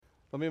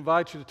Let me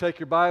invite you to take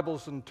your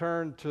Bibles and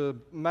turn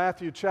to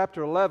Matthew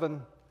chapter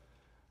 11.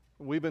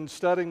 We've been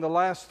studying the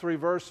last three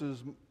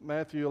verses,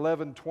 Matthew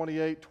 11,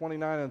 28,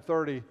 29, and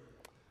 30,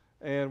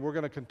 and we're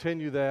going to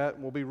continue that.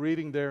 We'll be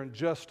reading there in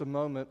just a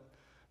moment.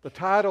 The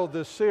title of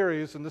this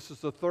series, and this is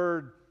the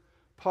third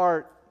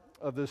part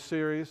of this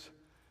series,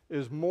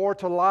 is More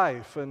to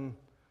Life. And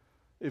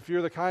if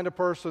you're the kind of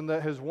person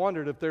that has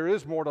wondered if there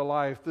is more to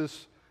life,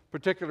 this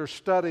particular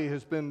study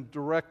has been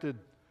directed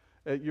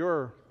at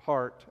your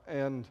heart,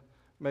 and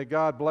may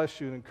God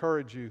bless you and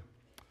encourage you.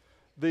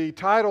 The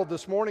title of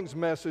this morning's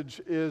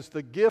message is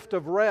The Gift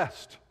of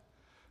Rest.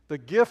 The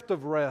Gift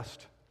of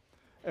Rest.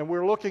 And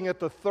we're looking at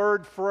the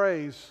third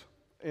phrase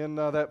in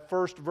that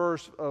first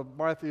verse of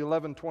Matthew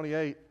 11,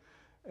 28.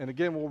 And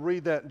again, we'll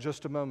read that in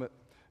just a moment.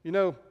 You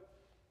know,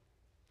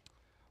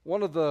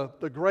 one of the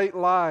great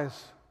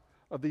lies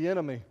of the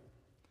enemy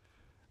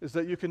is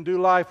that you can do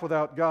life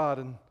without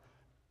God.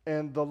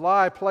 And the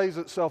lie plays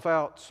itself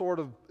out sort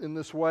of in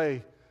this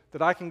way,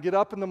 that I can get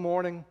up in the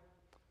morning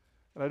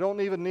and I don't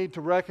even need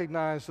to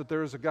recognize that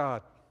there is a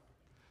God.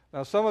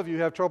 Now, some of you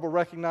have trouble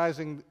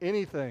recognizing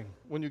anything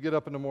when you get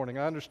up in the morning.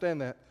 I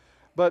understand that.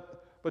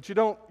 But you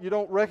don't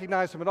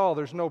recognize Him at all.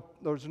 There's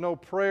no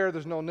prayer.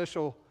 There's no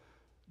initial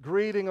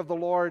greeting of the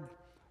Lord.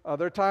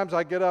 There are times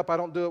I get up. I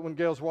don't do it when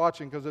Gail's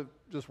watching because it's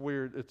just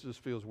weird. It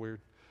just feels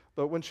weird.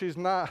 But when she's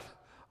not,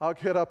 I'll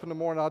get up in the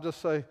morning. I'll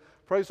just say,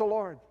 praise the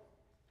Lord.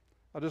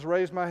 I'll just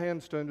raise my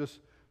hands to Him, just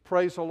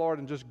praise the Lord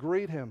and just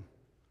greet Him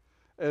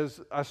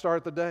as I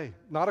start the day.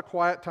 Not a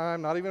quiet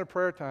time, not even a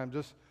prayer time,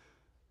 just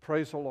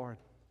praise the Lord.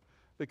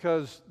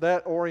 Because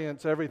that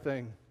orients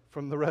everything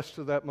from the rest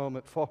of that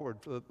moment forward,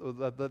 for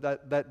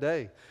that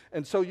day.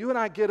 And so you and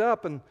I get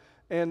up,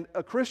 and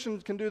a Christian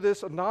can do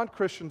this, a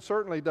non-Christian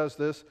certainly does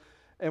this,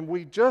 and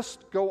we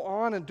just go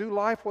on and do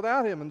life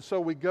without Him. And so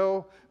we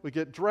go, we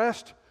get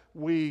dressed,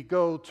 we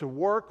go to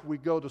work, we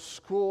go to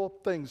school,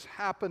 things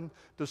happen,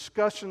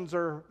 discussions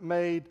are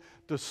made,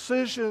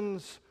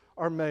 decisions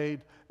are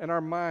made, and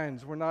our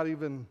minds, we're not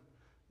even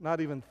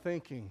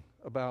thinking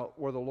about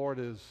where the Lord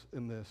is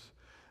in this.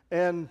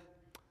 And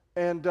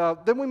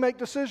then we make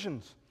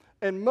decisions.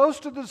 And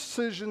most of the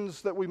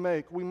decisions that we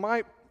make, we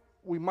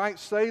might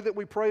say that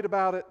we prayed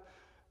about it,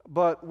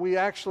 but we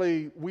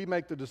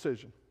make the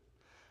decision.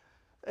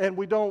 And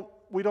we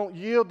don't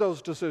yield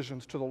those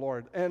decisions to the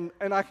Lord. And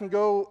I can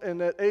go,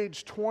 and at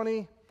age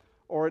 20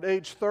 or at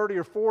age 30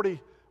 or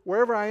 40,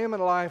 wherever I am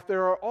in life,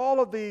 there are all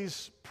of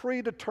these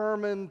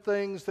predetermined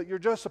things that you're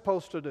just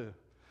supposed to do.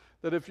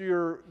 That if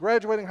you're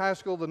graduating high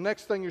school, the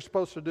next thing you're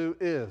supposed to do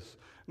is.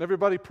 And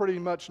everybody pretty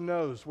much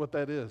knows what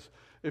that is.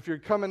 If you're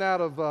coming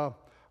out of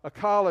a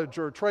college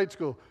or a trade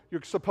school,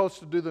 you're supposed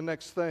to do the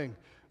next thing.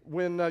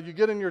 When you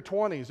get in your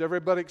 20s,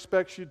 everybody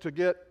expects you to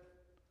get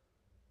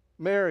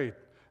married.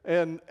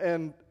 And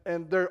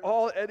they're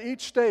all at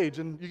each stage,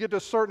 and you get to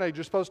a certain age,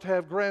 you're supposed to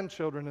have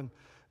grandchildren,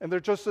 and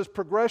there's just this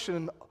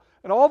progression.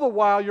 And all the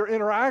while, you're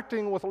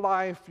interacting with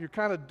life, you're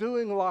kind of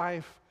doing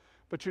life,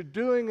 but you're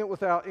doing it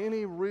without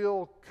any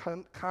real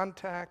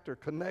contact or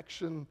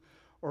connection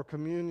or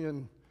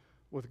communion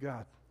with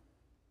God.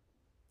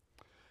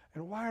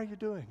 And why are you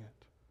doing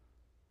it?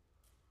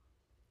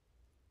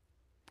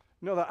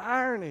 You know, the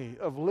irony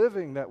of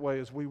living that way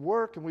is we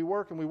work and we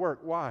work and we work.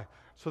 Why?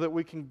 So that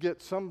we can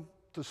get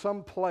to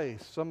some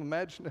place, some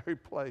imaginary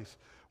place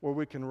where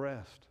we can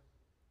rest.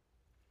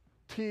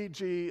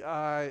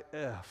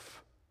 TGIF.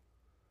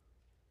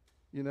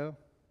 You know,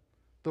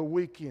 the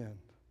weekend,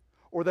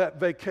 or that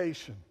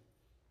vacation,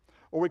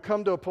 or we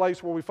come to a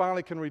place where we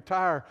finally can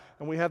retire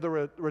and we have the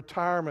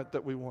retirement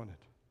that we wanted,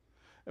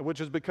 and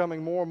which is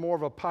becoming more and more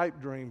of a pipe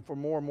dream for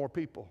more and more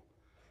people.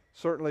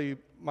 Certainly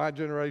my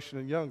generation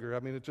and younger, I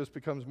mean, it just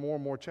becomes more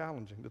and more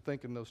challenging to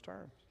think in those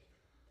terms.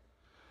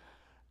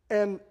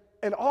 And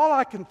all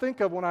I can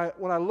think of when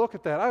I look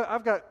at that,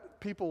 I've got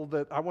people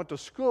that I went to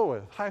school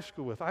with, high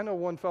school with. I know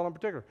one fellow in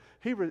particular.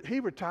 He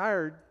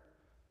retired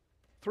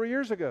 3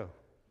 years ago.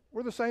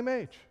 We're the same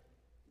age.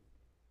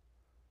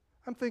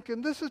 I'm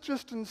thinking, this is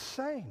just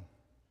insane.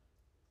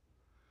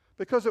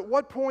 Because at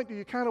what point do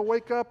you kind of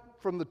wake up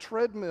from the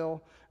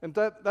treadmill, and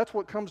that's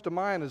what comes to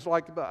mind is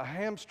like a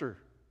hamster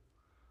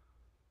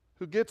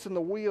who gets in the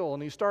wheel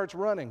and he starts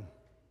running.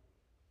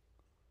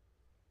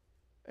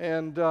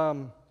 And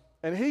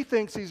he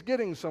thinks he's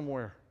getting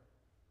somewhere.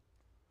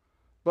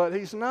 But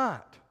he's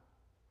not.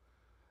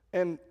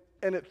 And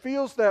it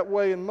feels that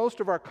way in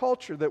most of our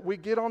culture, that we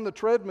get on the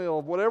treadmill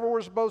of whatever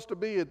we're supposed to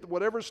be at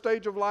whatever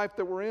stage of life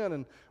that we're in,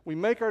 and we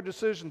make our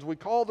decisions, we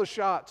call the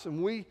shots,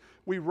 and we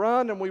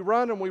run and we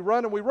run and we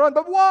run and we run.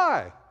 But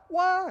why?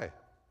 Why?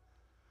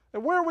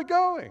 And where are we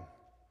going?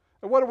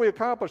 And what are we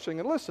accomplishing?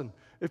 And listen,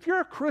 if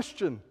you're a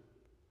Christian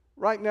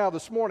right now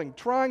this morning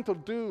trying to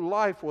do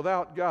life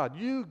without God,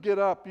 you get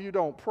up, you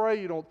don't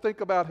pray, you don't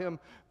think about Him.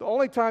 The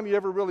only time you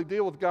ever really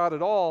deal with God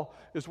at all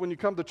is when you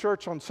come to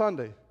church on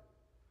Sunday.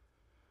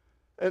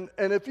 And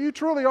if you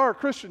truly are a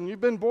Christian, you've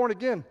been born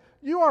again,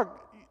 you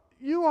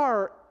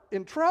are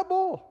in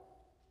trouble.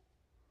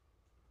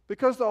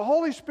 Because the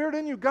Holy Spirit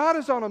in you, God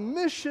is on a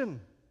mission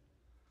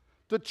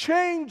to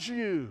change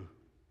you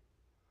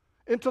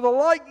into the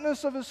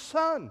likeness of His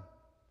Son.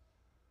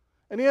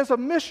 And He has a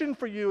mission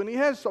for you, and He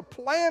has a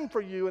plan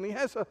for you, and He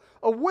has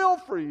a will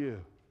for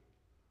you.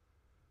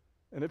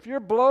 And if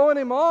you're blowing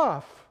Him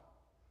off,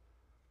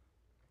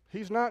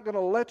 He's not going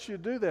to let you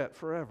do that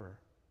forever.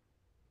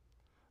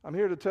 I'm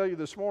here to tell you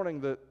this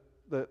morning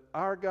that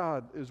our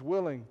God is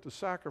willing to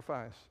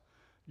sacrifice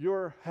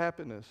your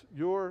happiness,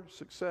 your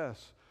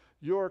success,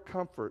 your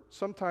comfort,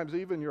 sometimes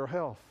even your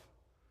health,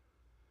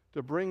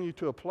 to bring you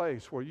to a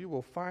place where you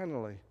will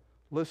finally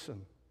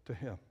listen to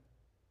Him.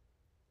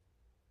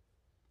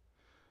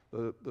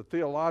 The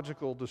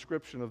theological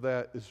description of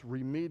that is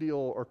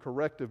remedial or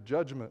corrective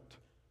judgment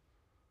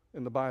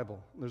in the Bible.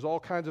 There's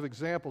all kinds of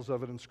examples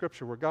of it in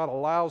Scripture where God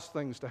allows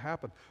things to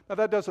happen. Now,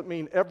 that doesn't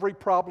mean every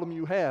problem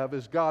you have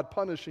is God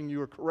punishing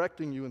you or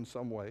correcting you in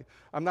some way.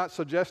 I'm not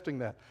suggesting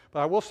that.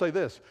 But I will say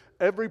this: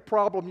 every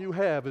problem you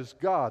have is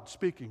God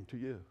speaking to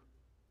you.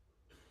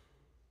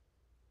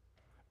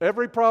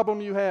 Every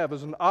problem you have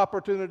is an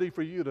opportunity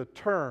for you to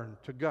turn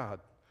to God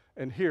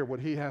and hear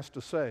what He has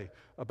to say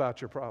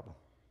about your problem.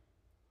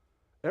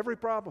 Every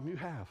problem you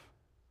have.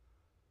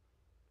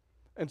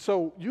 And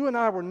so you and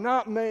I were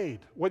not made,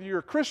 whether you're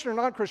a Christian or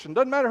non-Christian,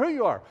 doesn't matter who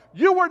you are,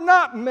 you were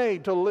not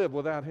made to live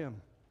without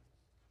Him.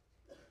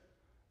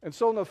 And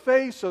so in the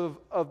face of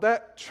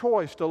that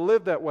choice to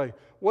live that way,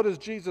 what does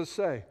Jesus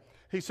say?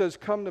 He says,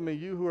 "Come to me,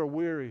 you who are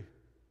weary,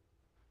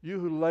 you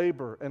who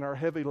labor and are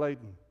heavy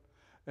laden,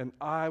 and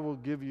I will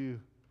give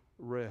you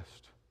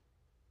rest."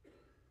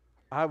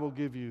 I will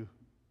give you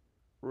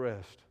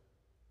rest.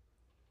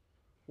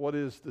 What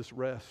is this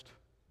rest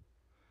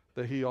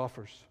that He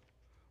offers?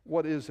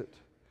 What is it?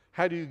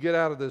 How do you get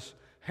out of this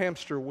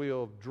hamster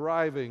wheel of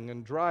driving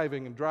and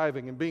driving and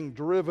driving and being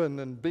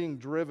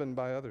driven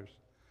by others?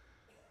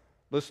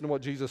 Listen to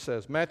what Jesus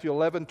says. Matthew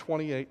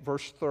 11:28,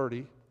 verse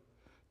 30,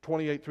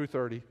 28 through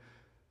 30.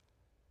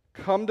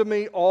 "Come to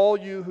me, all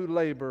you who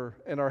labor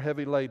and are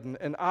heavy laden,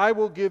 and I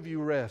will give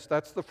you rest."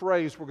 That's the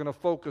phrase we're going to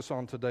focus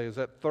on today, is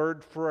that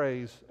third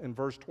phrase in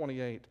verse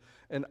 28.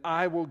 "And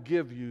I will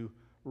give you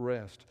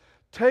rest.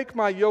 Take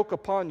my yoke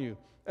upon you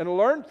and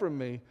learn from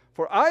me,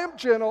 for I am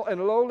gentle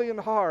and lowly in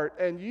heart,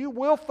 and you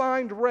will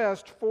find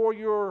rest for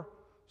your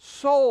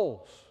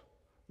souls."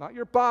 Not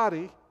your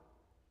body,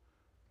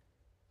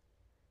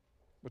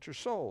 but your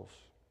souls.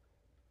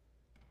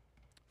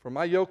 "For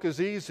my yoke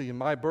is easy and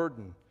my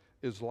burden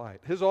is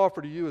light." His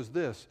offer to you is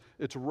this: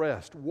 it's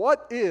rest.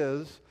 What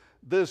is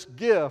this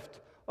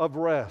gift of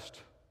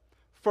rest?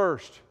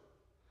 First,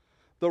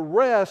 the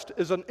rest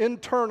is an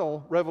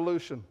internal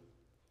revolution.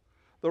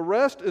 The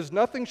rest is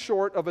nothing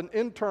short of an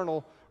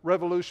internal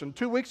revolution.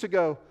 2 weeks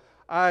ago,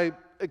 I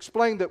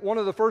explained that one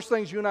of the first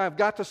things you and I have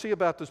got to see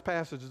about this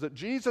passage is that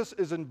Jesus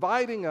is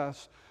inviting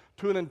us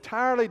to an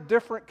entirely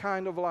different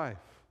kind of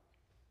life.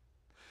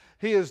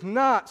 He is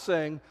not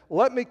saying,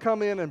 "Let me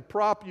come in and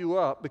prop you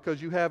up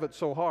because you have it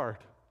so hard."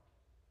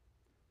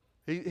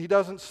 He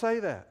doesn't say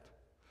that.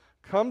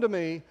 "Come to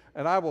me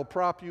and I will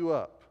prop you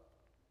up."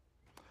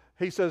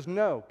 He says,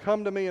 "No,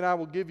 come to me and I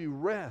will give you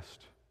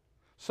rest."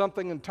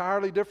 Something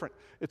entirely different.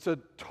 It's a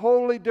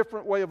totally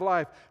different way of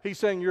life. He's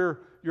saying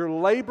you're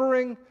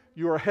laboring,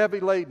 you are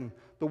heavy laden.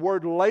 The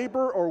word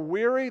labor or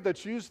weary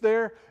that's used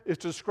there is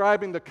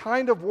describing the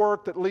kind of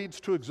work that leads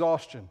to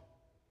exhaustion.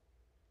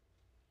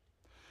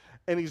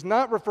 And He's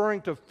not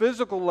referring to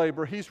physical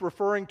labor, He's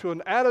referring to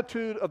an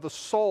attitude of the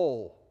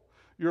soul,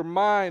 your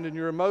mind and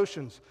your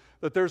emotions,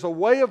 that there's a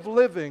way of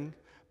living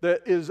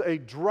that is a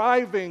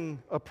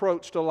driving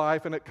approach to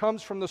life, and it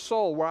comes from the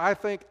soul, where I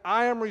think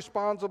I am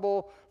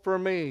responsible for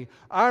me.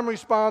 I'm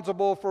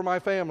responsible for my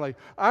family.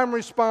 I'm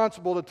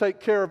responsible to take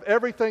care of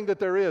everything that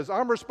there is.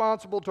 I'm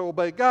responsible to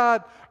obey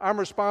God. I'm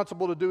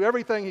responsible to do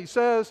everything He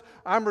says.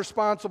 I'm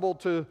responsible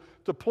to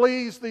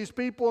please these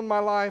people in my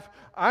life.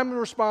 I'm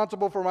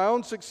responsible for my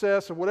own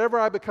success, and whatever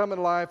I become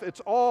in life,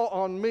 it's all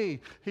on me.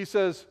 He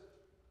says,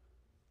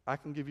 I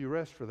can give you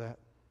rest for that.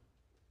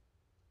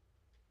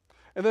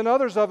 And then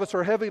others of us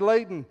are heavy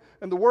laden,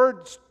 and the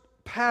word's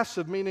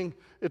passive, meaning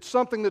it's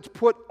something that's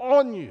put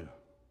on you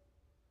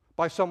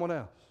by someone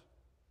else.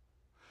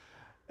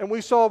 And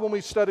we saw when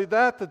we studied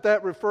that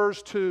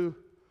refers to,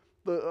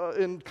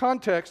 in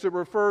context, it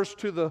refers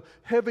to the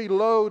heavy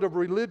load of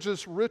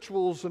religious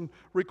rituals and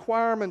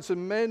requirements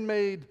and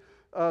man-made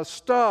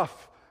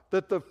stuff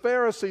that the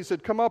Pharisees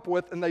had come up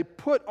with, and they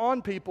put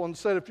on people and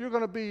said, if you're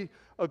going to be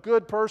a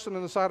good person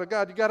in the sight of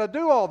God, you got to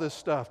do all this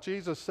stuff.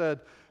 Jesus said,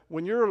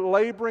 when you're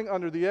laboring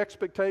under the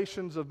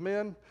expectations of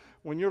men,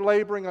 when you're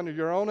laboring under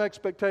your own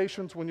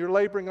expectations, when you're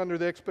laboring under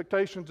the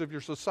expectations of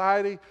your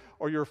society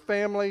or your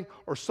family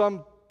or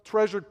some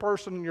treasured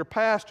person in your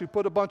past who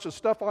put a bunch of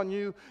stuff on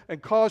you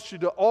and caused you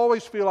to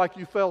always feel like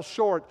you fell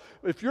short,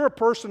 if you're a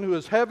person who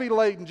is heavy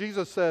laden,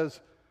 Jesus says,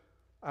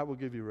 I will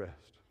give you rest.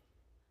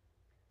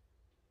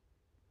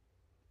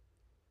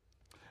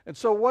 And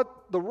so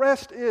what the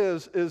rest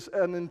is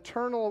an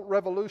internal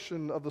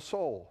revolution of the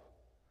soul.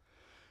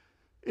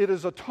 It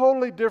is a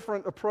totally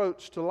different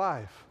approach to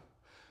life.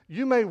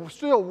 You may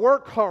still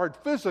work hard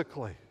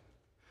physically.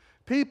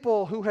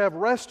 people who have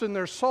rest in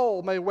their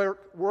soul may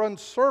run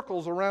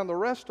circles around the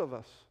rest of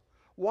us.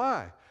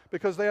 Why?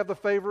 Because they have the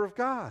favor of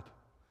God.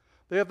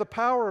 They have the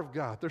power of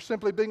God. They're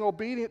simply being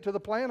obedient to the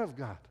plan of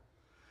God.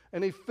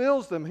 And He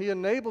fills them. He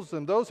enables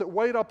them. Those that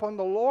wait upon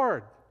the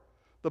Lord,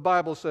 the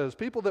Bible says,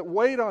 people that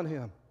wait on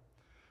Him,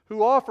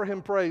 who offer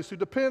Him praise, who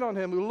depend on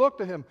Him, who look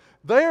to Him,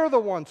 they're the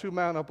ones who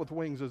mount up with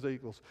wings as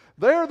eagles.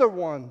 They're the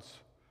ones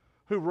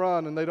who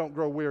run and they don't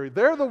grow weary.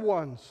 They're the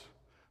ones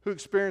who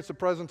experience the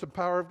presence and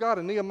power of God.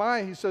 In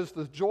Nehemiah, he says,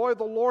 the joy of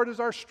the Lord is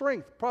our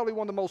strength. Probably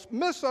one of the most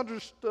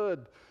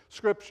misunderstood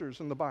scriptures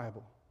in the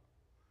Bible.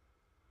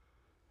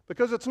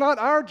 Because it's not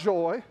our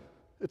joy.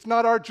 It's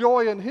not our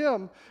joy in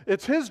Him.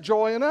 It's His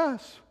joy in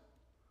us.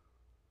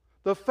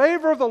 The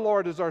favor of the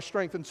Lord is our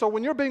strength. And so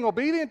when you're being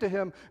obedient to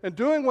Him and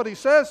doing what He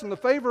says and the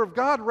favor of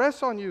God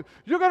rests on you,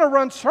 you're going to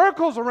run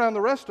circles around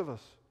the rest of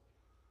us.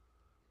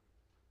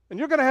 And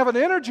you're going to have an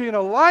energy and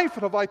a life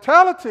and a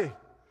vitality,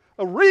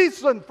 a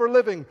reason for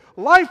living,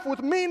 life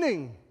with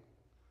meaning.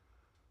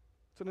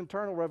 It's an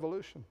internal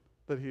revolution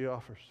that He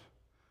offers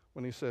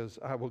when He says,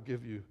 I will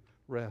give you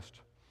rest.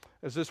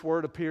 As this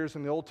word appears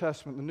in the Old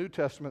Testament and the New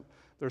Testament,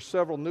 there's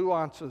several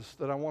nuances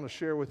that I want to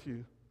share with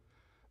you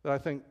that I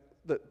think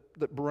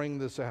that bring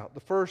this out.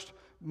 The first,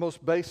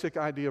 most basic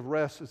idea of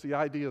rest is the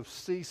idea of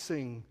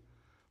ceasing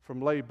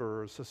from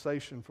labor or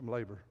cessation from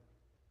labor.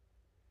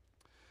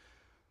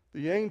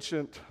 The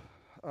ancient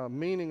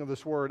meaning of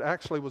this word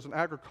actually was an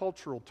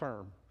agricultural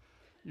term.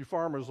 You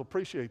farmers will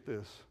appreciate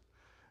this.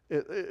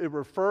 It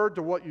referred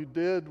to what you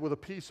did with a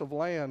piece of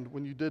land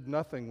when you did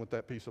nothing with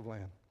that piece of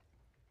land.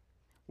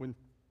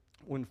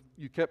 When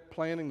you kept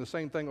planting the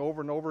same thing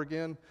over and over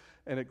again,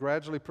 and it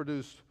gradually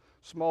produced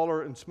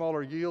smaller and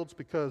smaller yields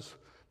because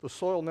the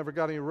soil never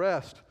got any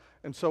rest.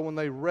 And so when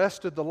they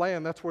rested the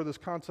land, that's where this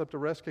concept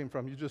of rest came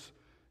from.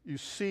 You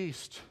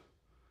ceased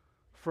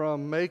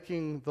from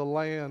making the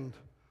land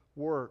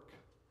work,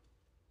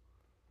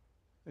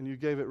 and you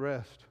gave it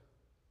rest.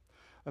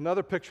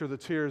 Another picture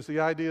that's here is the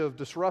idea of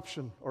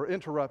disruption or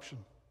interruption,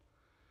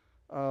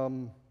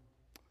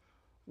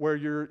 where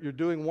you're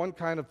doing one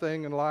kind of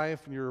thing in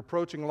life and you're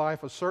approaching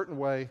life a certain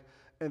way,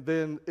 and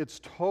then it's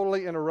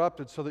totally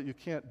interrupted so that you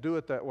can't do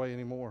it that way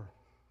anymore.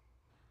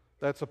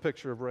 That's a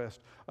picture of rest.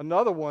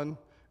 Another one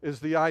is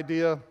the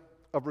idea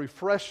of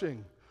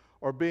refreshing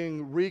or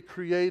being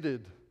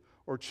recreated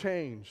or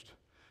changed.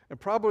 And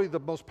probably the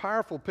most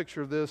powerful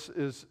picture of this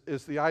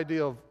is the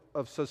idea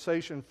of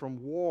cessation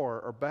from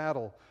war or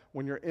battle,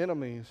 when your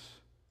enemies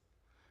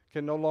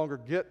can no longer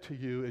get to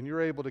you and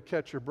you're able to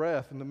catch your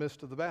breath in the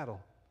midst of the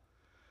battle.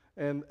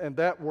 And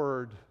that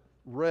word,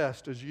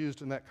 rest, is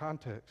used in that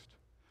context.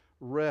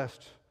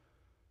 Rest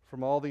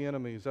from all the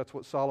enemies. That's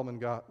what Solomon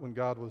got when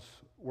God was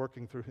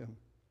working through him.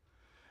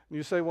 And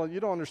you say, well,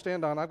 you don't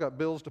understand, Don. I've got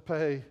bills to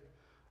pay.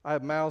 I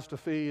have mouths to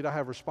feed. I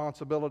have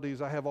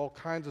responsibilities. I have all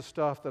kinds of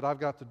stuff that I've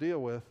got to deal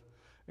with.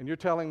 And you're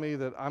telling me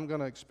that I'm going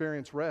to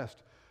experience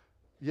rest.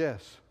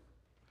 Yes.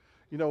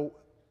 You know,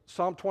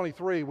 Psalm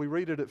 23, we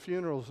read it at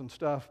funerals and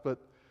stuff, but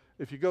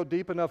if you go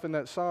deep enough in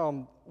that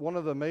psalm, one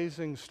of the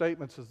amazing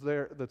statements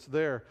that's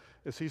there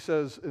is he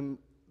says,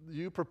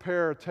 you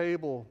prepare a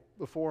table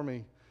before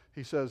me,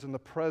 he says, in the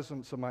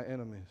presence of my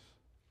enemies.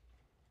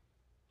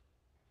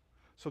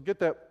 So get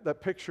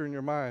that picture in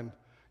your mind.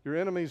 Your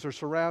enemies are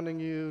surrounding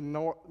you,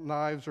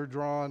 knives are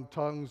drawn,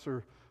 tongues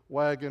are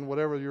wagging,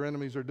 whatever your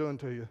enemies are doing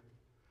to you.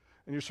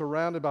 And you're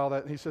surrounded by all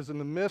that. And he says, in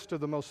the midst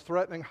of the most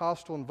threatening,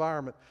 hostile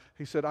environment,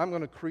 he said, I'm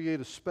going to create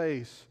a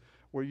space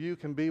where you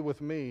can be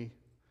with me.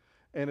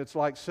 And it's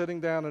like sitting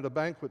down at a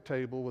banquet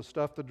table with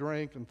stuff to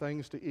drink and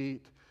things to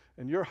eat,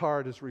 and your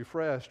heart is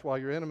refreshed while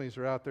your enemies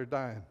are out there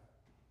dying.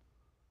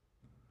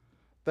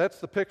 That's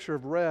the picture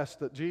of rest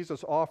that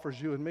Jesus offers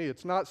you and me.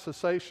 It's not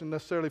cessation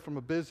necessarily from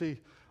a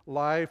busy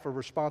life or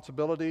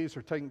responsibilities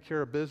or taking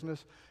care of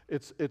business.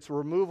 It's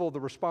removal of the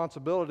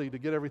responsibility to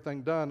get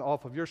everything done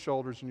off of your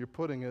shoulders, and you're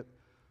putting it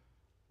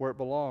where it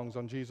belongs,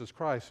 on Jesus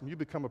Christ. And you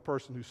become a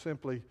person who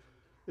simply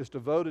is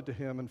devoted to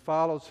Him and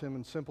follows Him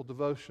in simple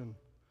devotion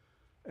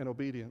and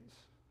obedience.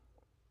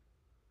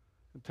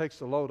 It takes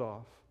the load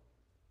off.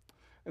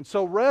 And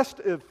so rest,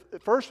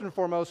 first and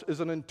foremost, is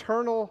an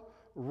internal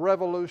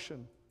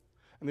revolution.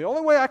 And the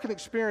only way I can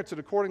experience it,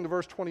 according to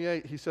verse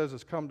 28, he says,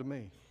 is come to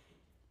me.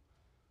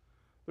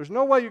 There's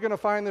no way you're going to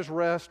find this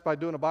rest by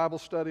doing a Bible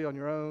study on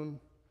your own,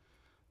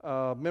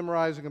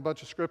 memorizing a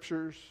bunch of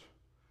scriptures.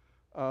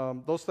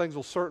 Those things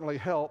will certainly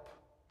help.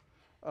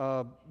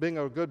 Being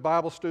a good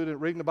Bible student,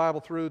 reading the Bible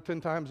through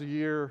 10 times a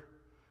year,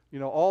 you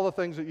know, all the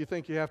things that you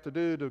think you have to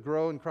do to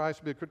grow in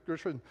Christ, be a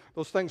Christian,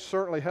 those things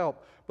certainly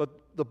help. But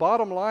the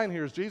bottom line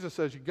here is Jesus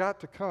says, you've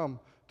got to come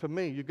to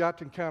me. You've got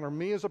to encounter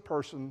me as a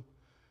person,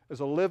 as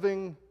a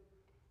living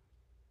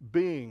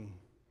being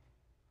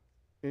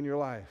in your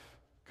life.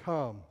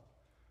 Come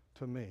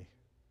to me.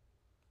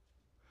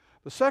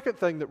 The second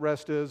thing that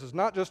rest is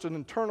not just an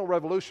internal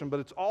revolution, but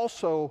it's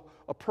also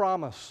a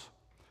promise.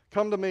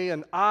 Come to me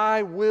and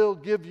I will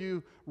give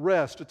you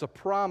rest. It's a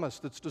promise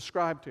that's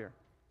described here.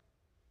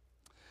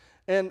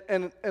 And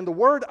the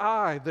word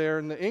I there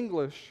in the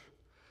English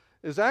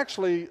is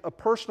actually a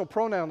personal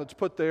pronoun that's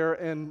put there,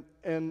 and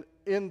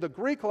in the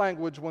Greek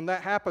language, when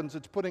that happens,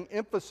 it's putting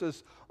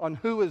emphasis on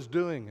who is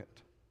doing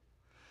it.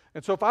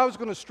 And so if I was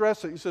going to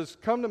stress it, he says,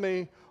 come to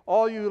me,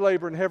 all you who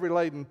labor and heavy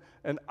laden,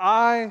 and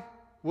I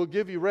will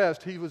give you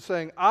rest. He was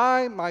saying,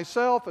 I,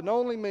 myself, and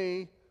only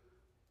me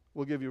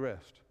will give you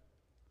rest.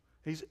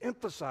 He's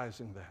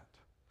emphasizing that.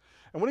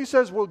 And when he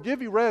says will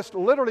give you rest,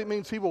 literally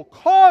means he will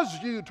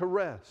cause you to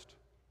rest.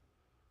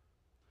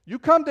 You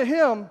come to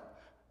him,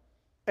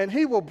 and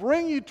he will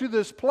bring you to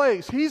this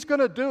place. He's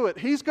going to do it.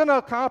 He's going to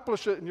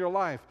accomplish it in your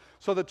life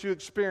so that you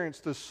experience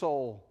this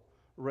soul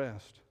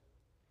rest.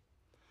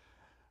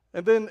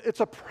 And then it's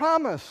a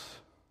promise.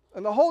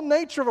 And the whole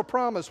nature of a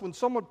promise, when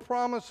someone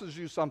promises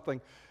you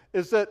something,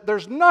 is that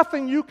there's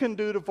nothing you can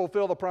do to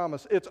fulfill the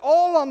promise. It's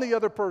all on the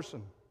other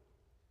person.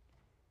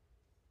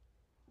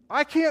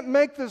 I can't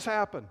make this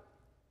happen.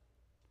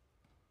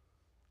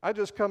 I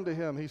just come to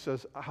him. He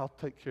says, I'll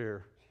take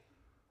care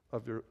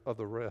of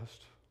the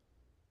rest.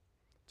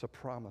 It's a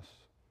promise.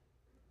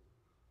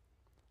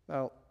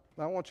 Now,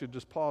 I want you to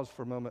just pause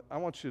for a moment. I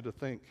want you to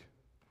think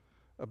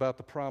about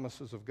the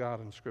promises of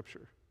God in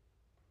Scripture.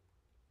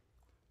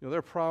 You know, there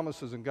are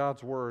promises in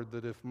God's Word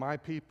that if my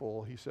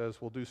people, he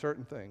says, will do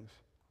certain things,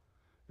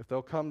 if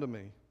they'll come to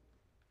me,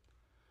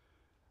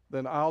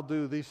 then I'll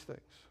do these things.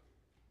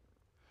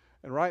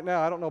 And right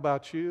now, I don't know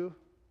about you,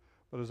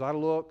 but as I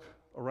look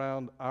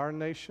around our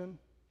nation,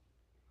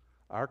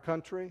 our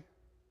country,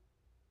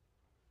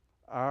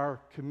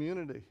 our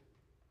community,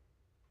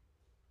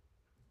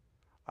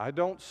 I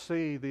don't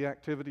see the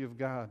activity of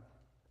God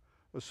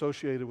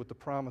associated with the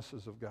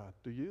promises of God.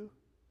 Do you?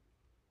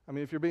 I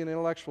mean, if you're being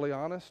intellectually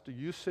honest, do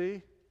you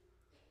see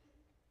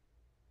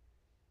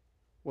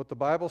what the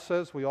Bible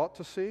says we ought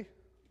to see?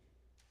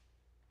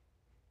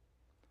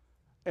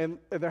 And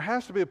there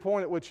has to be a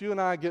point at which you and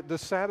I get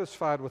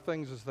dissatisfied with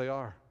things as they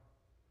are.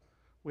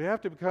 We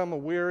have to become a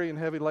weary and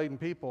heavy-laden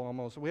people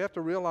almost. We have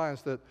to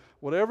realize that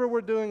whatever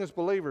we're doing as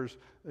believers,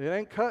 it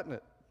ain't cutting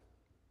it.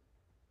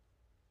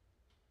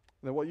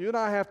 That what you and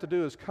I have to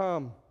do is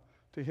come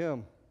to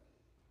him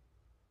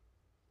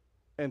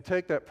and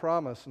take that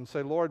promise and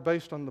say, Lord,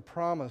 based on the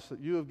promise that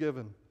you have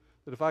given,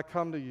 that if I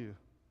come to you,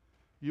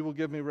 you will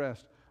give me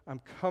rest.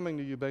 I'm coming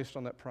to you based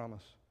on that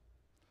promise.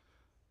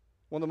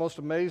 One of the most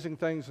amazing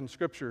things in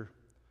Scripture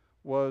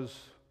was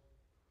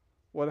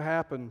what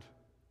happened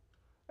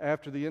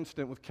after the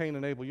incident with Cain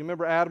and Abel. You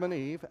remember Adam and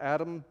Eve?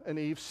 Adam and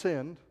Eve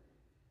sinned.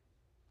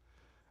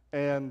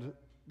 And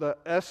the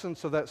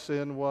essence of that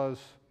sin was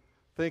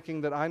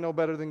thinking that I know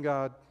better than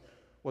God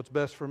what's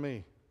best for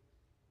me.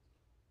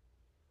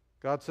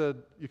 God said,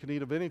 you can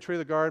eat of any tree of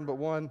the garden but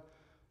one,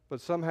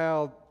 but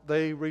somehow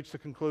they reached the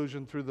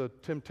conclusion through the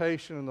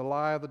temptation and the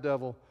lie of the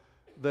devil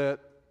that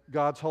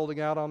God's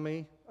holding out on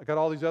me. I got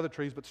all these other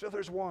trees, but still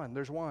there's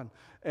one.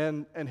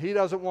 And he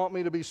doesn't want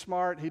me to be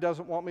smart. He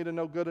doesn't want me to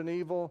know good and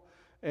evil.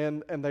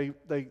 And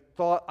they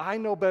thought, I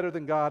know better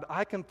than God.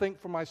 I can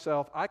think for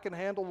myself. I can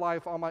handle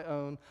life on my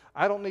own.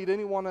 I don't need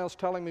anyone else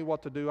telling me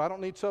what to do. I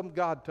don't need some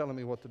God telling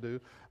me what to do.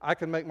 I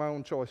can make my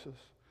own choices.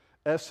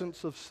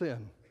 Essence of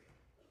sin.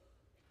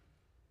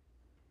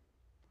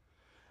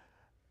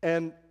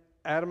 And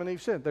Adam and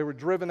Eve sinned. They were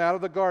driven out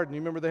of the garden.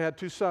 You remember they had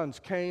two sons,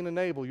 Cain and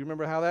Abel. You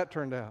remember how that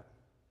turned out.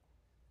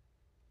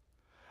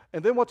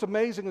 And then what's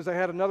amazing is they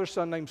had another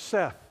son named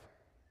Seth.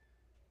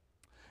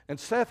 And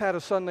Seth had a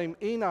son named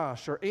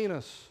Enosh or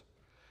Enos.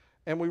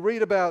 And we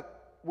read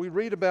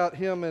about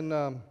him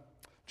in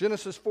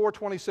Genesis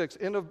 4:26,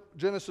 end of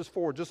Genesis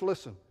 4. Just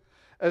listen.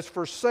 As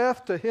for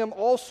Seth, to him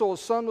also a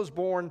son was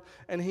born,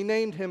 and he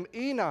named him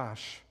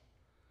Enosh.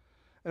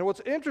 And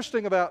what's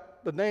interesting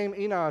about the name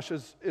Enosh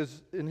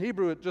is in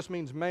Hebrew it just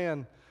means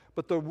man,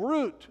 but the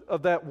root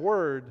of that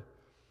word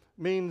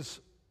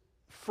means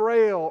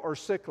frail or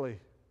sickly.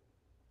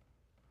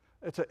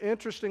 It's an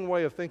interesting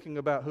way of thinking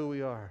about who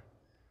we are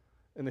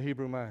in the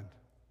Hebrew mind.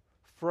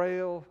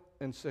 Frail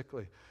and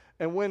sickly.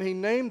 And when he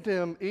named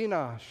him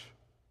Enosh,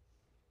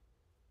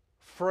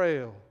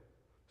 frail,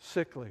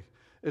 sickly,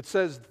 it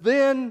says,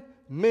 then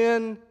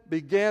men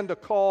began to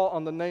call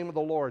on the name of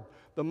the Lord.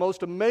 The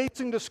most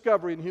amazing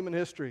discovery in human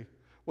history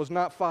was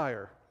not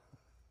fire.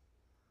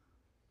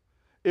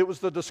 It was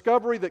the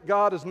discovery that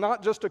God is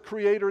not just a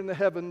creator in the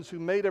heavens who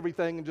made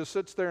everything and just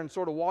sits there and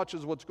sort of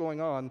watches what's going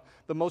on.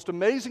 The most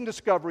amazing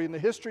discovery in the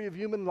history of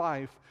human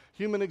life,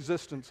 human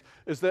existence,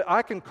 is that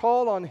I can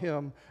call on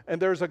him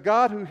and there's a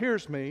God who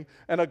hears me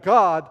and a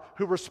God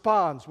who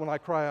responds when I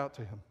cry out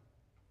to him.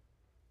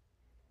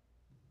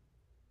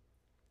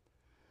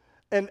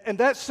 And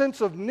that sense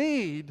of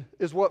need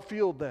is what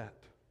fueled that.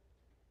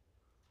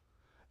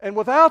 And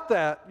without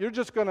that, you're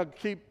just going to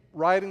keep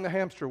riding the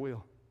hamster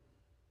wheel.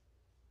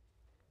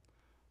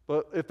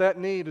 But if that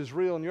need is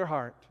real in your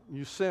heart,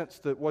 you sense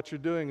that what you're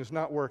doing is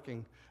not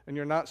working, and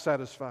you're not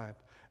satisfied,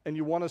 and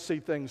you want to see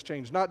things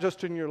change, not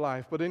just in your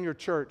life, but in your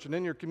church, and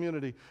in your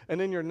community,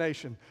 and in your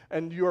nation,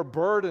 and you're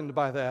burdened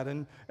by that,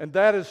 and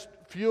that is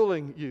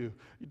fueling you.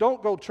 You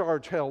don't go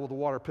charge hell with a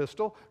water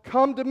pistol.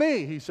 Come to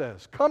me, he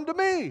says. Come to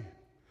me.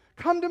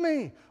 Come to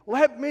me.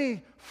 Let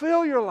me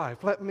fill your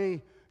life. Let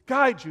me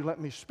guide you. Let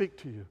me speak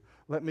to you.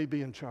 Let me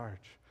be in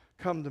charge.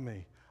 Come to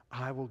me.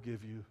 I will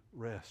give you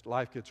rest.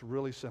 Life gets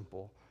really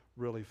simple,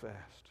 really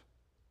fast.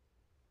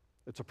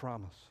 It's a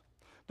promise.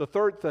 The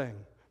third thing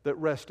that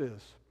rest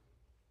is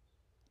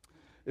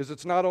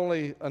it's not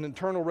only an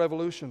internal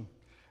revolution,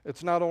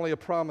 it's not only a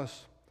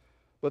promise,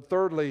 but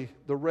thirdly,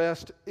 the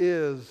rest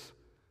is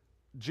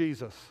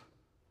Jesus.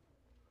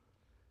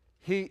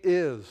 He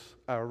is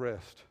our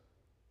rest.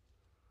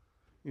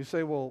 You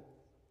say, well,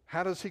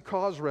 how does He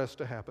cause rest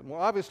to happen?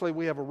 Well, obviously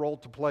we have a role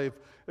to play.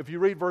 If you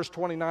read verse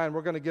 29,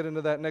 we're going to get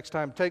into that next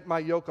time. Take my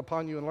yoke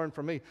upon you and learn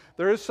from me.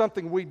 There is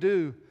something we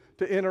do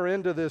to enter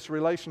into this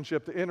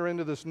relationship, to enter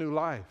into this new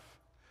life.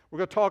 We're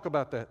going to talk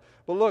about that.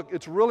 But look,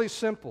 it's really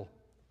simple.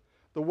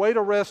 The way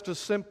to rest is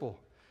simple.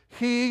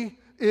 He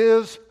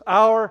is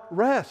our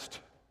rest.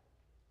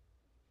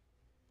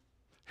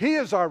 He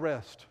is our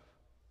rest.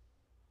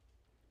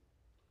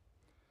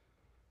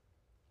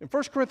 In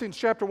 1 Corinthians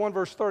chapter 1,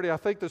 verse 30, I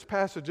think this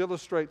passage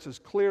illustrates as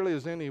clearly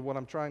as any what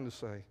I'm trying to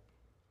say.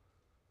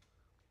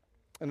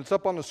 And it's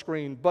up on the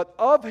screen. But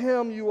of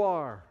Him you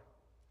are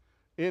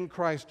in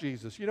Christ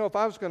Jesus. You know, if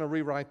I was going to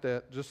rewrite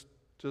that just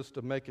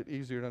to make it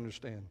easier to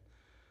understand.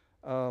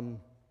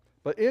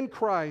 But in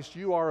Christ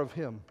you are of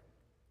Him.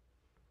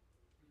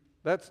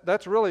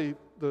 That's really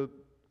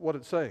what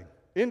it's saying.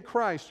 In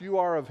Christ you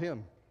are of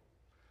Him.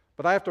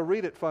 But I have to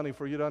read it funny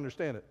for you to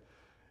understand it.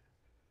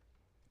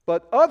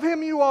 But of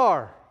Him you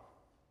are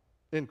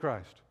in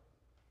Christ.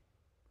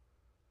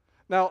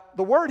 Now,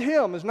 the word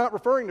Him is not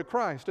referring to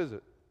Christ, is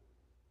it?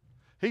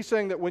 He's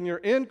saying that when you're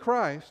in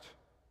Christ,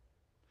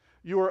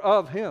 you are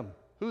of Him.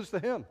 Who's the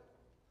Him?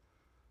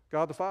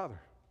 God the Father.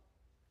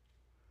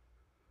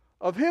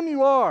 Of Him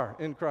you are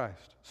in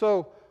Christ.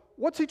 So,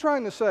 what's He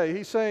trying to say?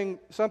 He's saying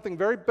something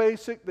very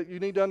basic that you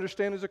need to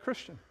understand as a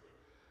Christian.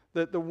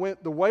 That the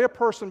way a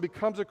person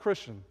becomes a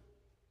Christian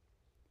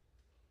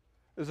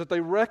is that they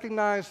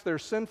recognize their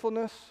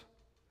sinfulness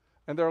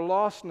and their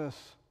lostness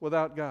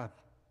without God.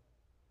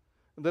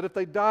 And that if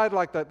they died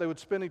like that, they would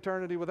spend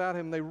eternity without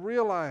Him. They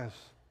realize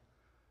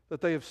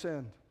that they have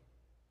sinned.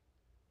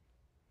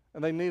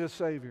 And they need a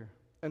Savior.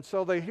 And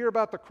so they hear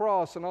about the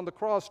cross, and on the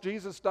cross,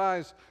 Jesus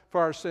dies for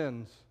our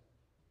sins.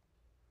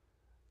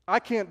 I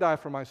can't die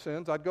for my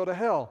sins. I'd go to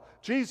hell.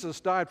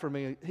 Jesus died for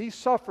me. He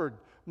suffered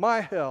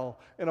my hell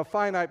in a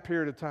finite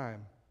period of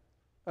time.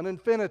 An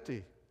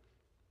infinity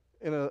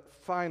in a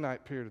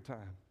finite period of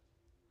time.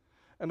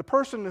 And the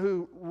person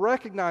who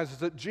recognizes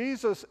that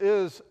Jesus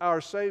is our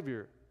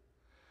Savior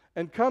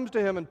and comes to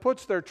Him and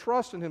puts their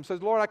trust in Him,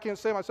 says, Lord, I can't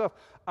save myself.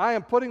 I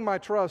am putting my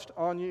trust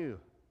on you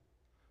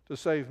to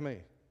save me.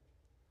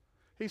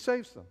 He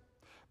saves them.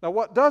 Now,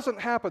 what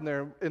doesn't happen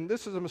there, and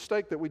this is a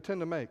mistake that we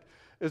tend to make,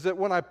 is that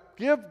when I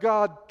give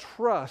God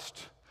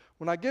trust,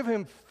 when I give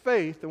Him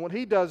faith, and what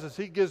He does is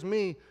He gives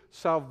me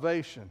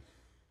salvation.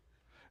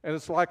 And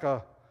it's like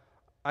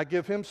I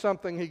give Him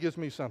something, He gives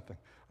me something.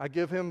 I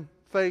give Him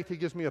faith, He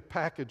gives me a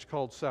package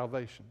called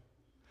salvation.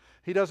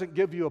 He doesn't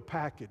give you a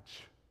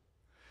package.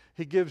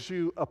 He gives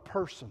you a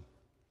person.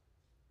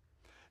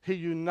 He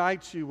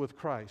unites you with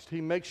Christ.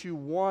 He makes you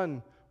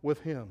one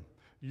with Him.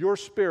 Your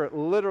spirit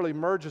literally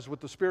merges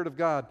with the Spirit of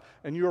God,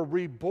 and you are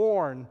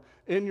reborn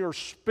in your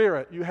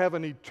spirit. You have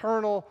an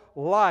eternal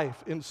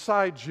life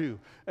inside you.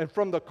 And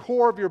from the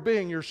core of your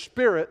being, your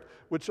spirit,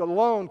 which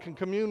alone can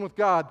commune with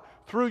God,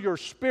 through your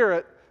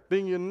spirit,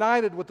 being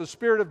united with the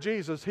Spirit of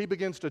Jesus, He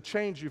begins to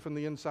change you from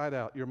the inside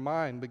out. Your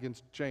mind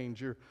begins to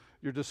change. Your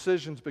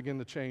decisions begin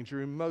to change.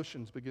 Your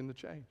emotions begin to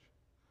change.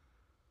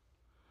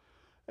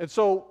 And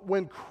so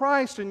when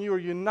Christ and you are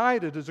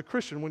united as a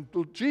Christian, when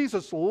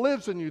Jesus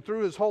lives in you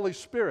through His Holy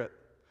Spirit,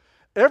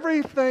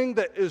 everything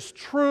that is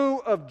true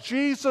of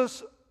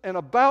Jesus and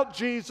about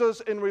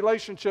Jesus in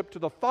relationship to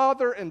the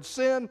Father and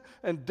sin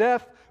and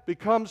death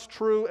becomes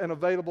true and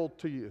available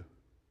to you.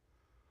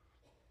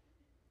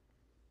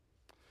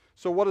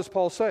 So what does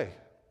Paul say?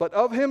 But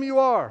of Him you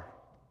are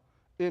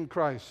in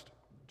Christ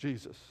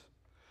Jesus,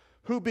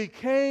 who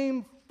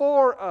became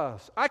for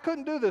us. I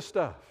couldn't do this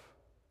stuff.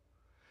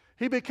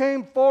 He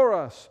became for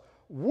us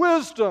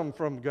wisdom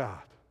from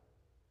God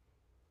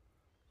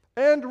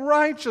and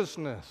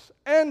righteousness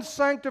and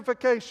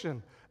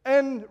sanctification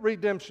and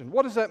redemption.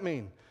 What does that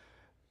mean?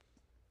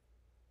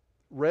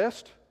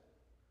 Rest.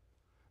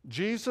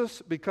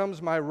 Jesus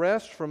becomes my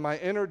rest from my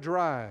inner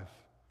drive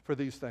for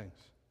these things.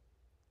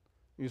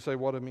 You say,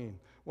 what do I mean?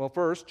 Well,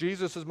 first,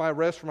 Jesus is my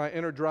rest from my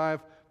inner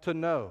drive to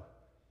know.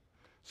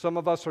 Some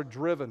of us are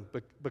driven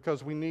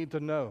because we need to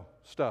know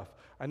stuff.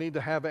 I need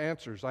to have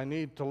answers. I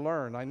need to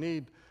learn. I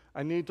need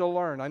to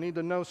learn. I need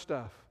to know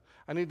stuff.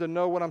 I need to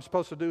know what I'm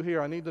supposed to do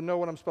here. I need to know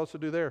what I'm supposed to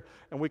do there.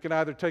 And we can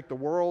either take the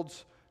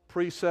world's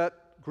preset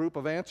group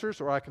of answers,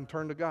 or I can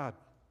turn to God.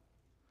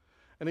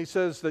 And he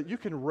says that you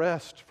can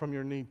rest from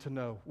your need to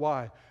know.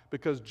 Why?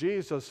 Because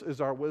Jesus is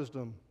our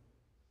wisdom.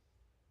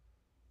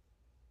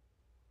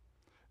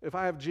 If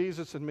I have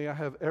Jesus in me, I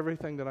have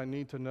everything that I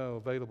need to know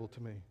available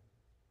to me.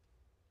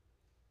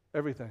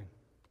 Everything.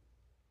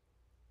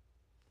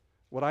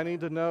 What I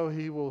need to know,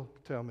 He will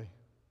tell me.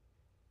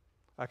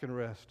 I can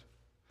rest.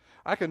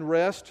 I can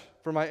rest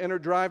for my inner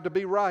drive to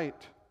be right.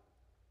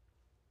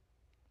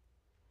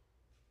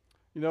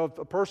 You know, if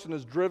a person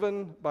is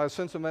driven by a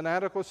sense of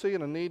inadequacy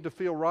and a need to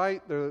feel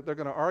right, they're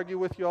going to argue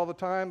with you all the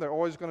time. They're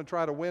always going to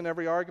try to win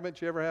every argument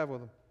you ever have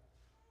with them.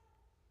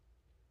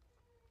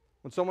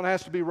 When someone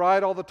has to be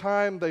right all the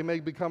time, they may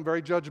become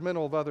very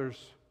judgmental of others,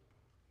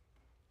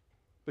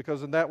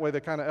 because in that way they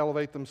kind of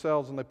elevate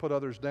themselves and they put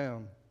others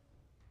down.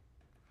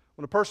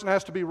 When a person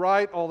has to be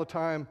right all the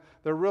time,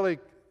 they're really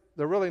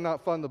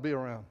not fun to be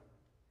around.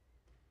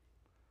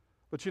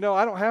 But you know,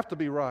 I don't have to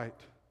be right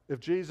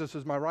if Jesus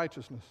is my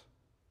righteousness,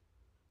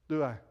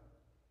 do I?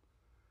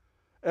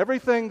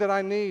 Everything that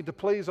I need to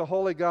please a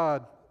holy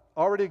God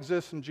already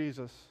exists in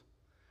Jesus.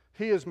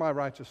 He is my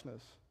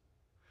righteousness.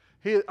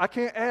 I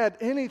can't add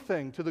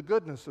anything to the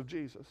goodness of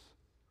Jesus.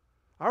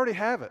 I already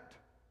have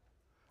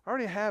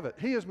it.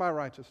 He is my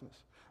righteousness.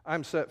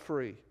 I'm set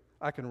free.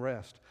 I can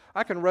rest.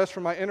 I can rest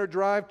from my inner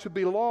drive to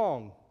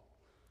belong.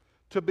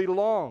 To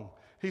belong.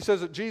 He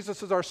says that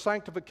Jesus is our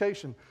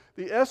sanctification.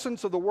 The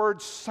essence of the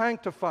word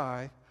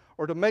sanctify,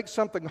 or to make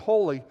something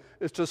holy,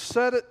 is to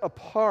set it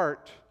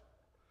apart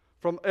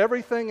from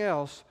everything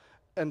else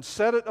and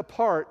set it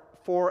apart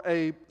for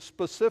a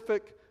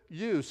specific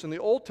use. In the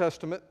Old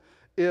Testament,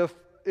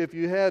 if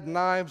you had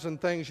knives and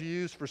things you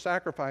used for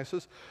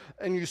sacrifices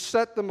and you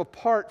set them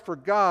apart for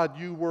God,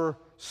 you were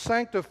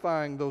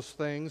sanctifying those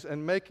things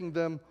and making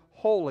them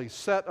holy,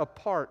 set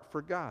apart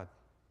for God.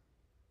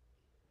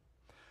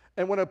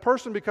 And when a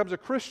person becomes a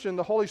Christian,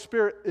 the Holy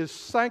Spirit is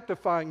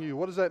sanctifying you.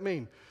 What does that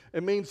mean?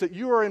 It means that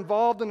you are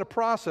involved in a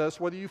process,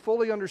 whether you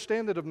fully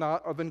understand it or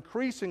not, of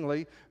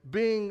increasingly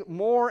being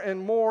more and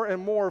more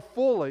and more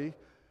fully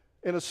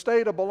in a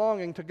state of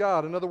belonging to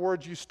God. In other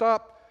words, you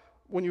stop,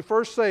 when you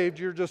first saved,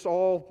 you're just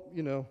all,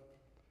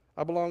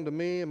 I belong to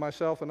me and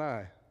myself and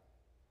I.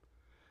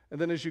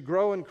 And then as you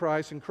grow in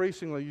Christ,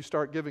 increasingly you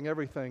start giving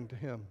everything to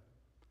Him.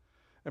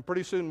 And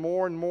pretty soon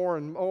more and more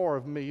and more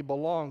of me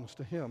belongs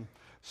to Him.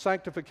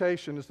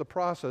 Sanctification is the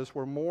process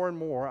where more and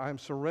more I'm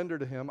surrendered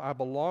to Him, I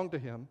belong to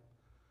Him,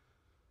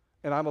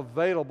 and I'm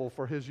available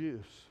for His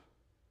use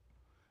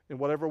in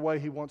whatever way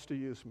He wants to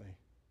use me.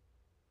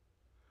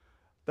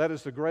 That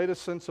is the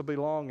greatest sense of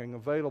belonging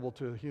available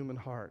to a human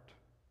heart.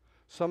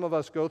 Some of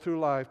us go through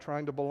life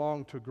trying to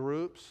belong to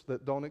groups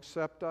that don't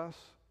accept us,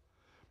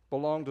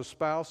 belong to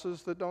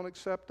spouses that don't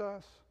accept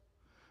us.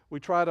 We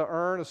try to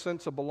earn a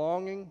sense of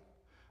belonging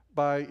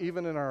by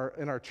even in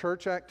our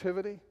church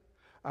activity.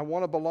 I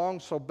want to belong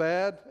so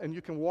bad, and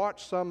you can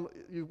watch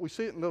we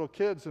see it in little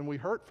kids, and we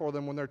hurt for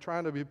them when they're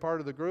trying to be part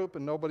of the group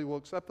and nobody will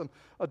accept them.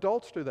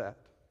 Adults do that.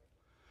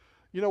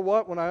 You know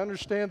what? When I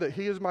understand that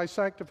He is my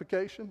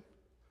sanctification,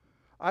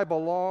 I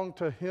belong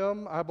to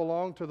Him, I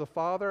belong to the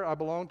Father, I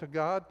belong to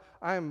God,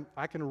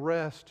 I can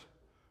rest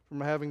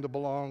from having to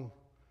belong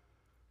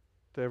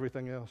to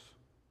everything else.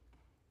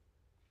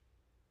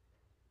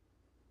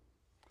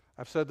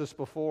 I've said this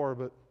before,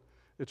 but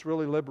it's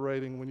really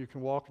liberating when you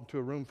can walk into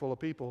a room full of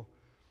people.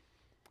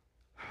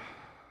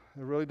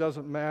 It really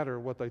doesn't matter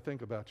what they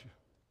think about you,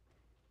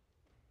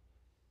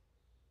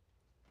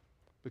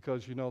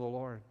 because you know the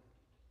Lord.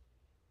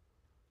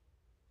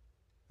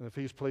 And if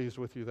He's pleased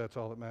with you, that's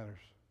all that matters.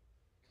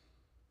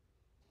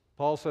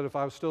 Paul said, if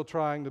I was still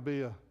trying to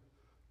be a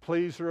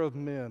pleaser of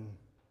men,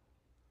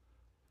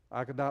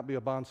 I could not be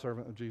a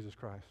bondservant of Jesus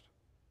Christ.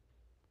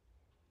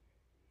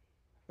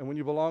 And when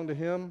you belong to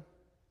Him,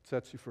 it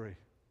sets you free.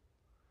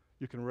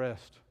 You can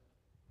rest.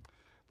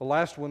 The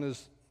last one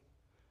is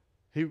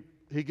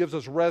He gives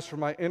us rest from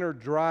my inner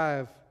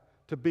drive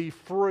to be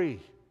free.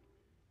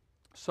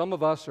 Some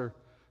of us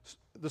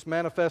this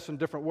manifests in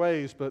different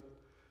ways, but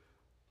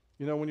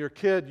when you're a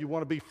kid, you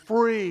want to be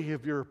free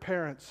of your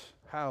parents'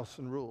 house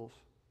and rules.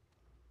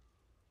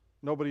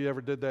 Nobody ever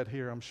did that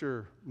here, I'm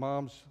sure.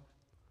 Moms,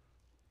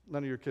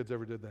 none of your kids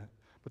ever did that.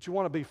 But you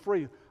want to be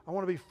free. I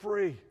want to be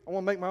free. I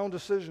want to make my own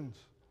decisions.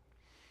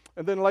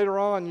 And then later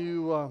on,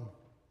 you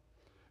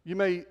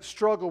may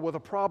struggle with a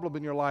problem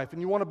in your life,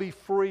 and you want to be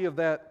free of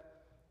that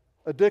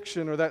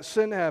addiction or that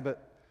sin habit,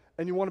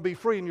 and you want to be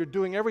free, and you're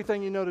doing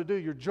everything you know to do.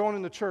 You're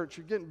joining the church,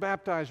 you're getting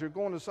baptized, you're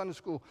going to Sunday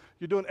school,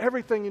 you're doing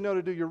everything you know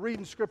to do, you're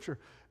reading Scripture,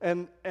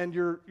 and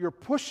you're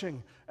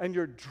pushing, and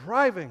you're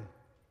driving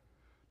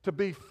to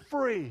be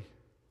free.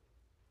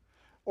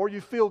 Or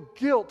you feel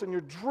guilt, and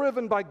you're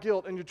driven by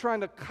guilt, and you're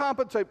trying to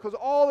compensate because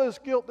all this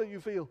guilt that you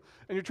feel,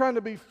 and you're trying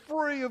to be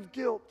free of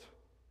guilt.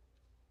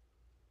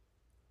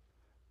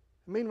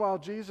 Meanwhile,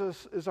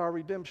 Jesus is our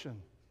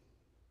redemption.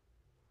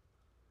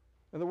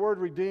 And the word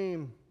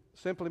redeem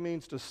simply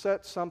means to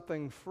set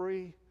something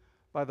free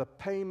by the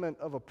payment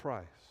of a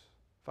price.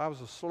 If I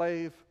was a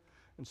slave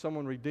and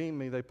someone redeemed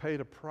me, they paid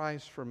a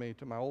price for me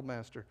to my old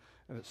master,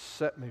 and it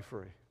set me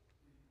free.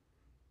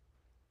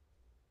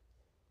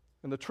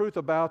 And the truth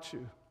about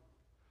you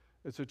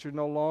is that you're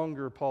no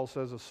longer, Paul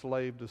says, a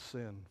slave to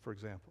sin, for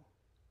example.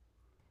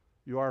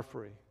 You are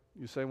free.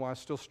 You say, well, I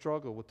still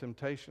struggle with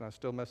temptation. I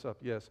still mess up.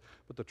 Yes,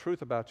 but the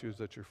truth about you is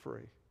that you're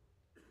free.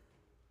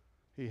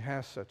 He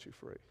has set you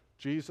free.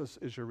 Jesus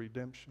is your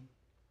redemption.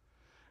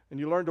 And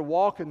you learn to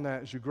walk in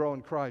that as you grow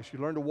in Christ. You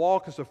learn to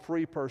walk as a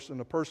free person,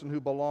 a person who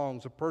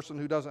belongs, a person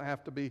who doesn't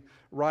have to be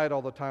right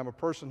all the time, a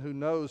person who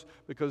knows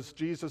because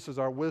Jesus is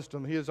our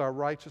wisdom. He is our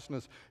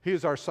righteousness. He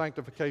is our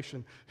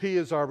sanctification. He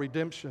is our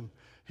redemption.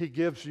 He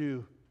gives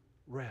you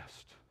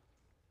rest.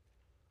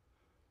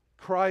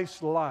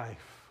 Christ's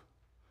life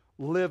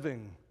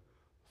living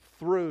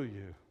through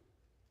you.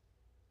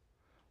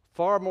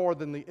 Far more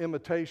than the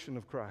imitation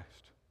of Christ.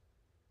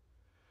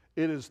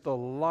 It is the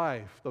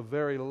life, the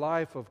very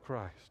life of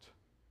Christ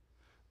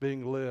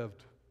being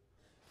lived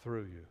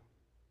through you.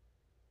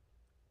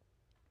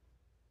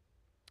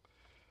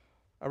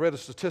 I read a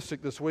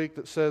statistic this week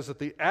that says that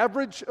the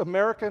average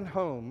American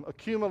home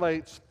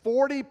accumulates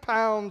 40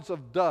 pounds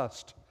of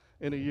dust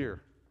in a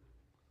year.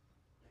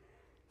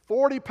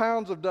 40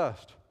 pounds of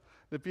dust.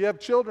 If you have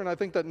children, I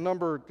think that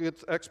number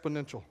gets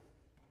exponential.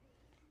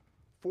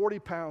 40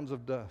 pounds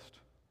of dust.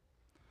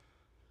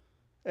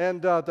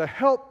 And to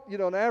help,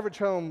 an average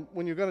home,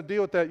 when you're going to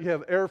deal with that, you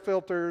have air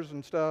filters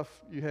and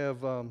stuff. You have,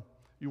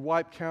 you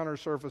wipe counter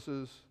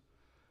surfaces,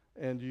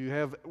 and you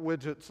have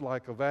widgets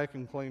like a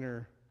vacuum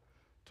cleaner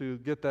to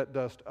get that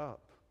dust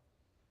up.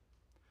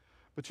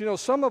 But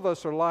some of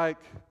us are like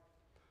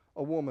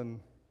a woman.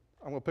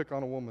 I'm going to pick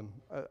on a woman,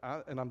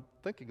 and I'm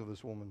thinking of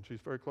this woman.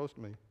 She's very close to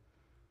me.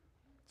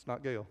 It's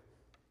not Gail.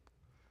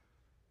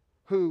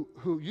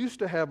 Who used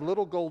to have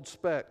little gold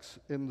specks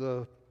in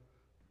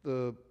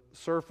the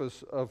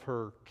surface of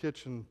her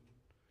kitchen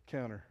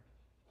counter.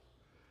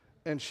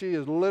 And she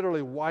has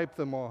literally wiped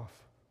them off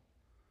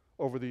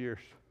over the years.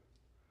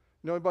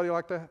 You know anybody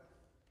like that?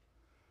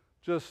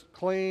 Just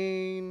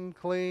clean,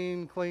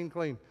 clean, clean,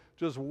 clean.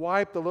 Just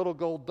wipe the little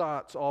gold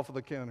dots off of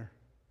the counter.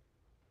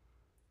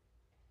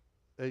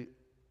 It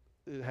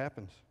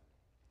happens.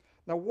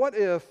 Now what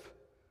if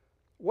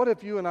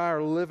you and I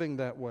are living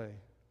that way?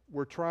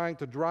 We're trying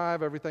to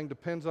drive, everything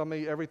depends on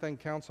me, everything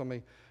counts on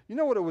me. You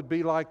know what it would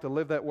be like to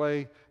live that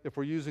way if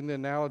we're using the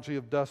analogy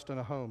of dust in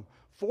a home?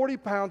 40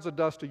 pounds of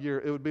dust a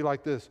year, it would be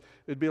like this.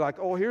 It'd be like,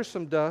 oh, here's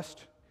some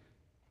dust.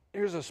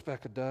 Here's a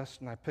speck of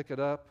dust, and I pick it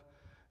up,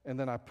 and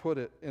then I put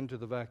it into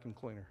the vacuum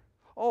cleaner.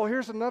 Oh,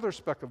 here's another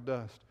speck of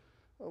dust.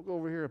 I'll go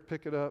over here and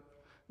pick it up,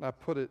 and I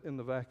put it in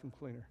the vacuum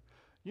cleaner.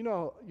 You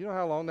know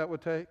how long that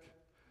would take?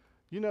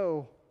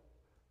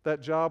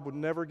 That job would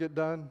never get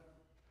done.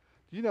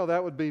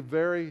 That would be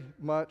very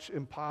much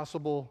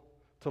impossible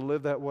to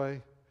live that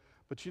way.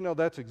 But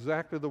that's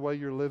exactly the way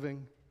you're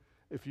living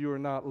if you are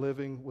not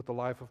living with the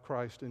life of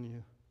Christ in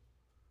you.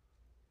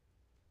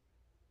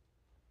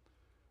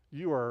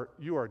 You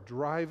are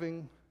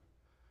driving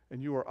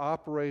and you are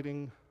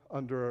operating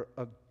under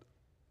a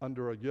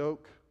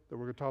yoke that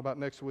we're going to talk about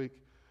next week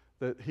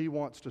that He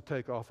wants to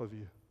take off of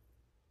you.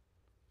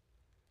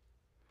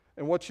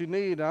 And what you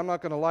need, I'm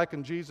not going to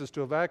liken Jesus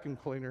to a vacuum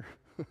cleaner,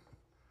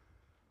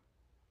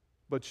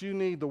 but you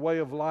need the way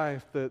of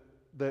life that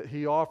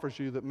He offers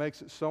you that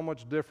makes it so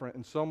much different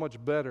and so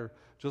much better,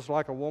 just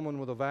like a woman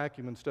with a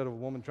vacuum instead of a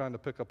woman trying to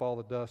pick up all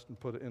the dust and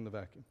put it in the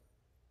vacuum.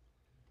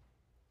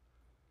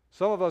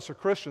 Some of us are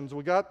Christians.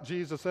 We got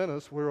Jesus in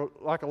us. We're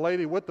like a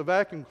lady with the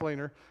vacuum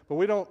cleaner, but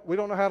we don't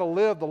know how to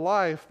live the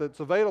life that's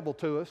available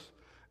to us.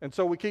 And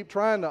so we keep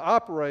trying to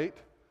operate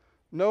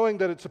knowing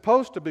that it's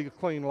supposed to be a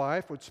clean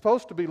life, it's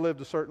supposed to be lived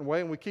a certain way,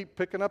 and we keep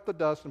picking up the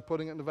dust and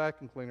putting it in the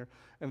vacuum cleaner,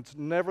 and it's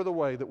never the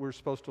way that we're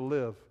supposed to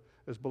live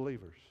as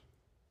believers.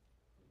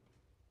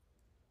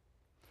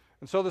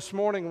 And so this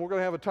morning, we're going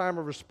to have a time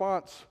of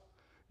response.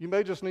 You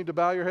may just need to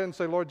bow your head and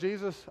say, Lord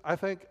Jesus, I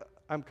think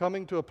I'm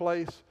coming to a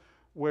place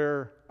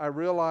where I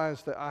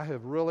realize that I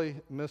have really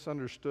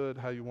misunderstood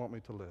how you want me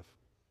to live.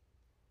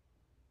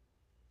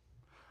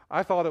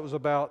 I thought it was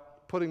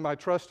about putting my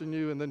trust in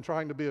you and then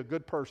trying to be a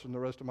good person the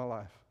rest of my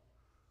life.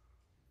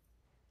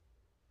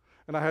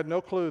 And I had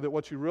no clue that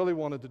what you really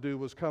wanted to do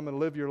was come and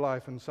live your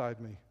life inside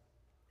me.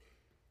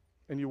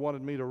 And you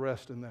wanted me to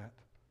rest in that.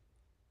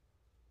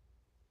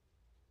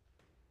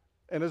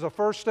 And as a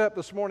first step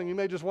this morning, you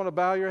may just want to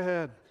bow your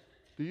head.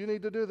 Do you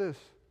need to do this?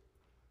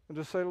 And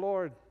just say,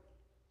 Lord,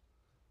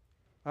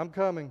 I'm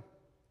coming.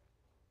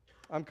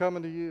 I'm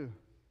coming to you.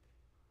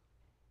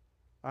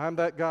 I'm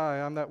that guy,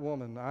 I'm that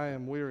woman, I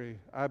am weary.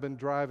 I've been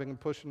driving and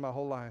pushing my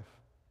whole life.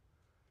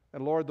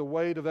 And Lord, the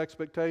weight of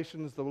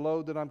expectations, the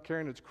load that I'm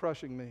carrying, it's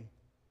crushing me.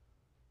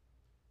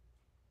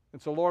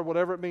 And so Lord,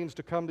 whatever it means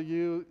to come to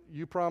you,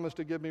 you promised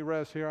to give me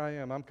rest. Here I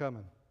am, I'm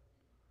coming.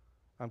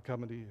 I'm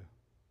coming to you.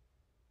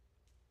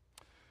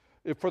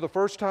 If for the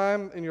first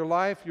time in your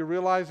life you're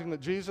realizing that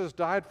Jesus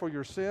died for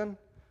your sin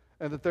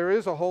and that there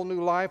is a whole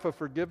new life of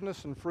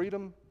forgiveness and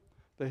freedom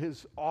that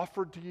is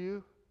offered to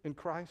you in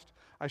Christ.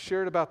 I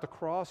shared about the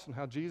cross and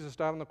how Jesus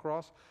died on the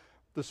cross.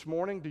 This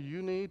morning, do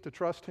you need to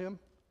trust Him?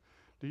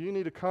 Do you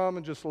need to come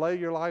and just lay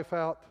your life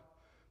out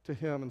to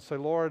Him and say,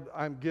 Lord,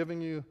 I'm giving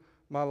you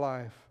my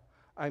life.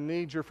 I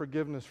need your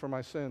forgiveness for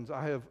my sins.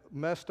 I have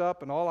messed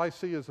up, and all I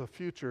see is a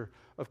future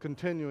of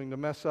continuing to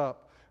mess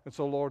up. And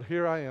so, Lord,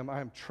 here I am. I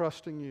am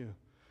trusting you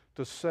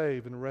to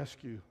save and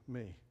rescue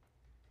me.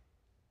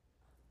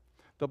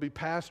 There'll be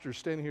pastors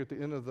standing here at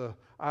the end of the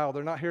aisle.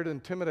 They're not here to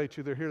intimidate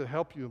you. They're here to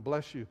help you and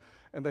bless you.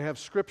 And they have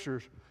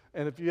scriptures.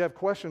 And if you have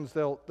questions,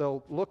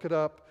 they'll look it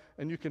up,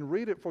 and you can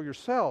read it for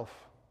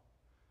yourself.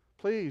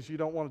 Please, you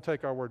don't want to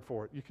take our word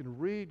for it. You can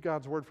read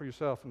God's word for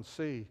yourself and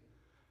see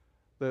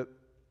that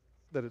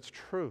it's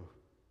true.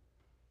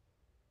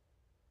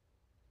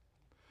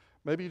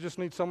 Maybe you just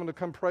need someone to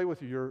come pray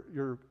with you.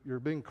 You're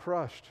being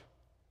crushed.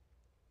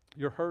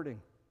 You're hurting.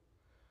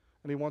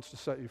 And He wants to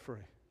set you free.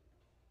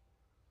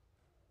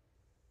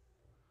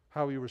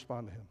 How will you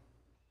respond to Him?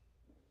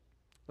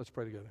 Let's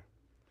pray together.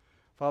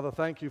 Father,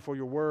 thank you for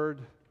your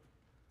word.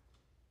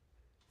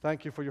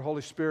 Thank you for your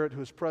Holy Spirit who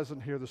is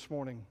present here this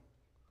morning.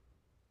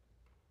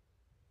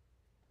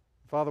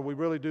 Father, we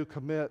really do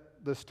commit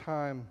this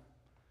time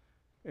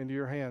into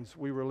your hands.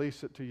 We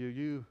release it to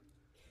you.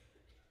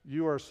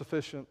 You are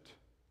sufficient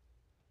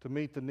to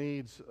meet the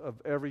needs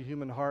of every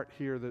human heart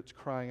here that's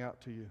crying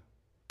out to you.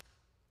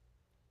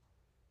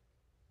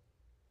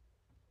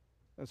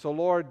 And so,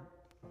 Lord,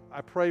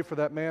 I pray for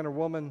that man or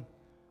woman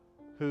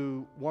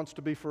who wants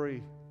to be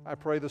free. I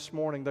pray this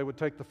morning they would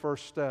take the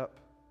first step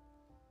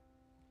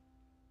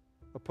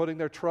of putting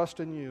their trust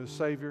in you as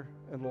Savior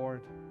and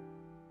Lord.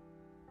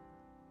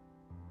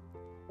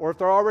 Or if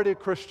they're already a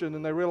Christian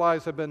and they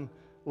realize they've been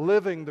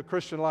living the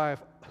Christian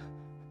life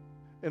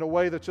in a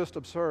way that's just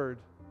absurd,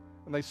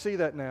 and they see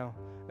that now,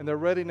 and they're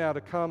ready now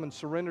to come and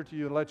surrender to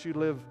you and let you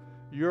live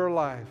your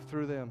life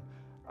through them,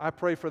 I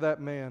pray for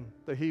that man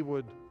that he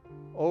would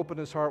open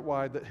his heart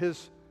wide, that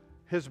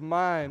his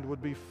mind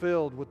would be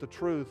filled with the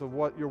truth of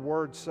what your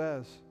word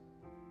says,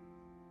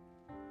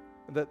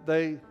 and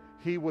that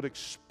he would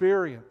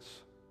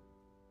experience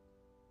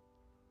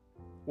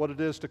what it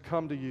is to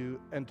come to you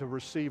and to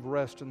receive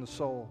rest in the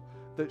soul,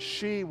 that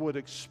she would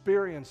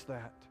experience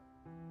that.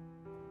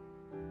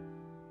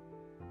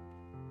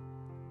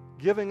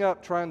 Giving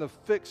up trying to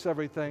fix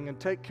everything and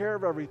take care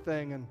of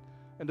everything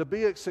and to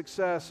be a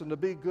success and to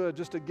be good,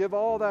 just to give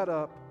all that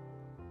up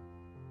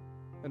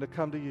and to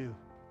come to you.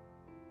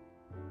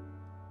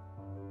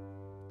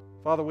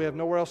 Father, we have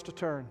nowhere else to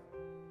turn.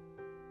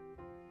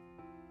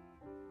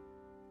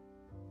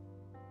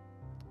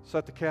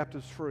 Set the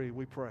captives free,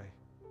 we pray.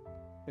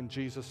 In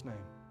Jesus' name,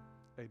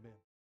 amen.